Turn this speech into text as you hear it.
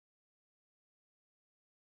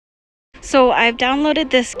So I've downloaded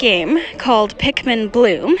this game called Pikmin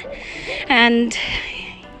Bloom, and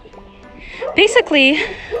basically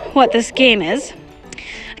what this game is,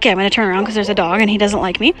 okay, I'm going to turn around because there's a dog and he doesn't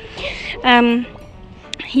like me.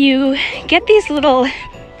 You get these little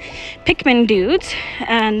Pikmin dudes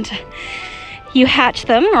and you hatch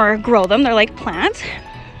them or grow them. They're like plants.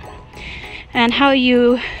 And how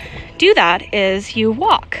you do that is you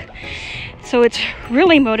walk. So it's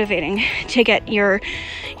really motivating to get your,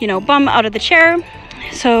 bum out of the chair.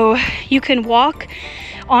 So you can walk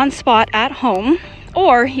on spot at home,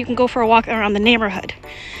 or you can go for a walk around the neighborhood.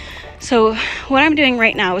 So what I'm doing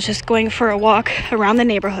right now is just going for a walk around the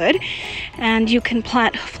neighborhood, and you can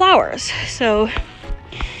plant flowers. So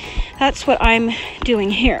that's what I'm doing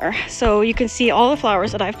here. So you can see all the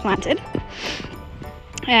flowers that I've planted.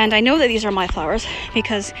 And I know that these are my flowers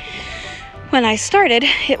because when I started,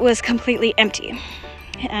 it was completely empty.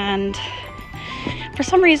 And for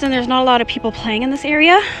some reason, there's not a lot of people playing in this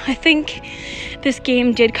area. I think this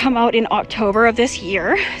game did come out in October of this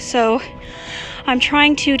year. So I'm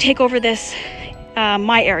trying to take over this,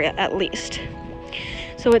 my area at least.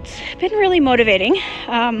 So it's been really motivating.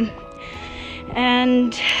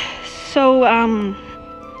 And so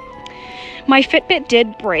my Fitbit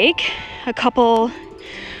did break a couple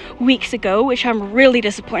weeks ago, which I'm really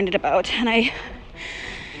disappointed about. And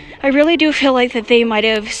I really do feel like that they might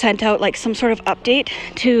have sent out like some sort of update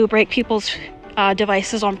to break people's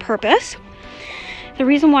devices on purpose. The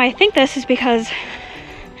reason why I think this is because,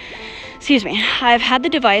 I've had the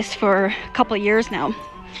device for a couple of years now.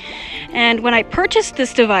 And when I purchased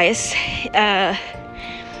this device,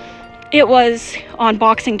 it was on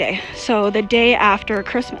Boxing Day, so the day after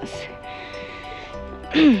Christmas.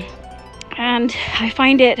 And I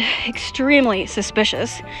find it extremely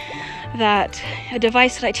suspicious that a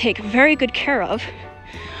device that I take very good care of,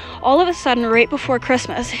 all of a sudden, right before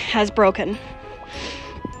Christmas, has broken.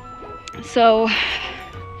 So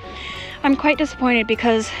I'm quite disappointed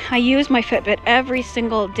because I use my Fitbit every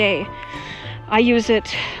single day. I use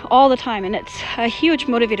it all the time, and it's a huge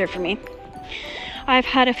motivator for me. I've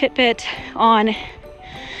had a Fitbit on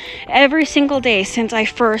every single day since I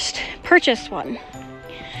first purchased one.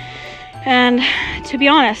 And to be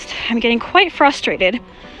honest, I'm getting quite frustrated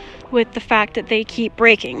with the fact that they keep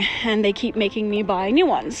breaking and they keep making me buy new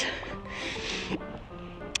ones.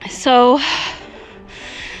 So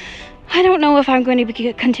I don't know if I'm going to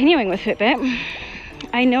be continuing with Fitbit.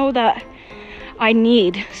 I know that I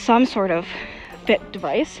need some sort of fit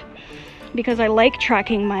device because I like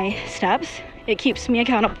tracking my steps. It keeps me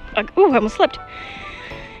accountable. Ooh, I almost slipped.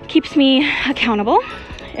 Keeps me accountable,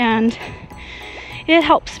 and it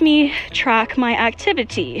helps me track my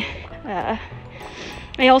activity.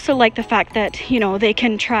 I also like the fact that, they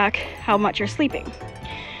can track how much you're sleeping.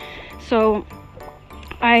 So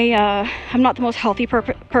I'm not the most healthy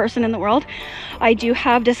person in the world. I do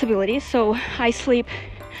have disabilities, so I sleep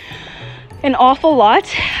an awful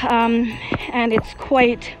lot, and it's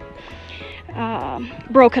quite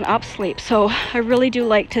broken up sleep. So I really do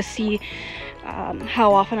like to see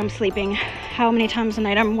how often I'm sleeping, how many times a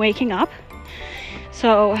night I'm waking up.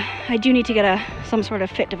 So I do need to get some sort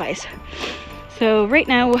of fit device. So right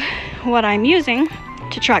now, what I'm using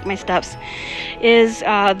to track my steps is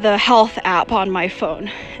the health app on my phone.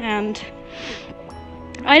 And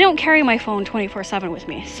I don't carry my phone 24/7 with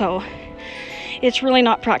me, so it's really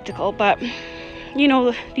not practical. But,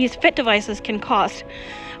 these fit devices can cost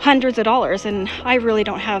hundreds of dollars, and I really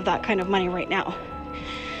don't have that kind of money right now,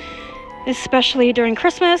 especially during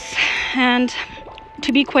Christmas. And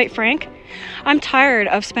to be quite frank, I'm tired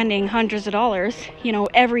of spending hundreds of dollars,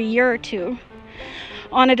 every year or two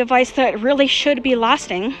on a device that really should be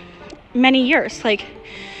lasting many years. Like,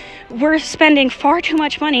 we're spending far too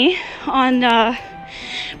much money on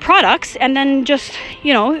products and then just,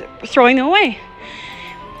 throwing them away.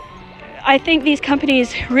 I think these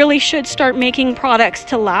companies really should start making products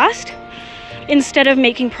to last instead of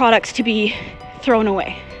making products to be thrown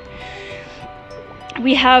away.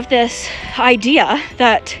 We have this idea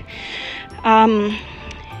that,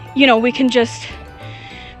 we can just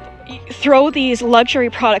throw these luxury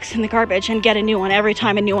products in the garbage and get a new one every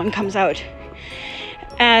time a new one comes out.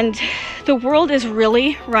 And the world is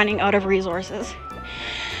really running out of resources.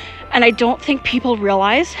 And I don't think people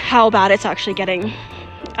realize how bad it's actually getting.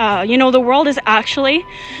 The world is actually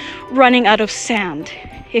running out of sand,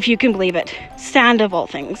 if you can believe it. Sand of all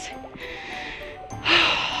things.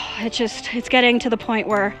 It's getting to the point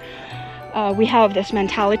where we have this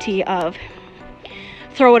mentality of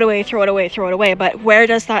throw it away, throw it away, throw it away. But where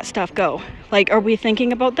does that stuff go? Like, are we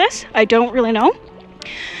thinking about this? I don't really know.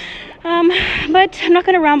 But I'm not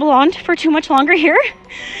going to ramble on for too much longer here.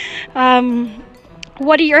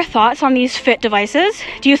 What are your thoughts on these Fit devices?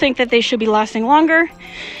 Do you think that they should be lasting longer?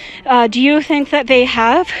 Do you think that they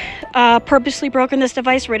have purposely broken this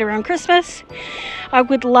device right around Christmas? I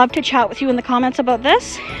would love to chat with you in the comments about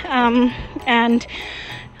this. And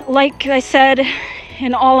like I said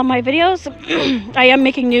in all of my videos, I am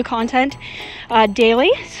making new content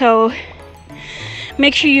daily, so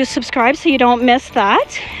make sure you subscribe so you don't miss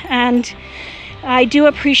that. And I do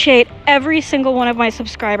appreciate every single one of my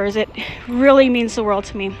subscribers. It really means the world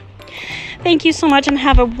to me. Thank you so much and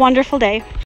have a wonderful day.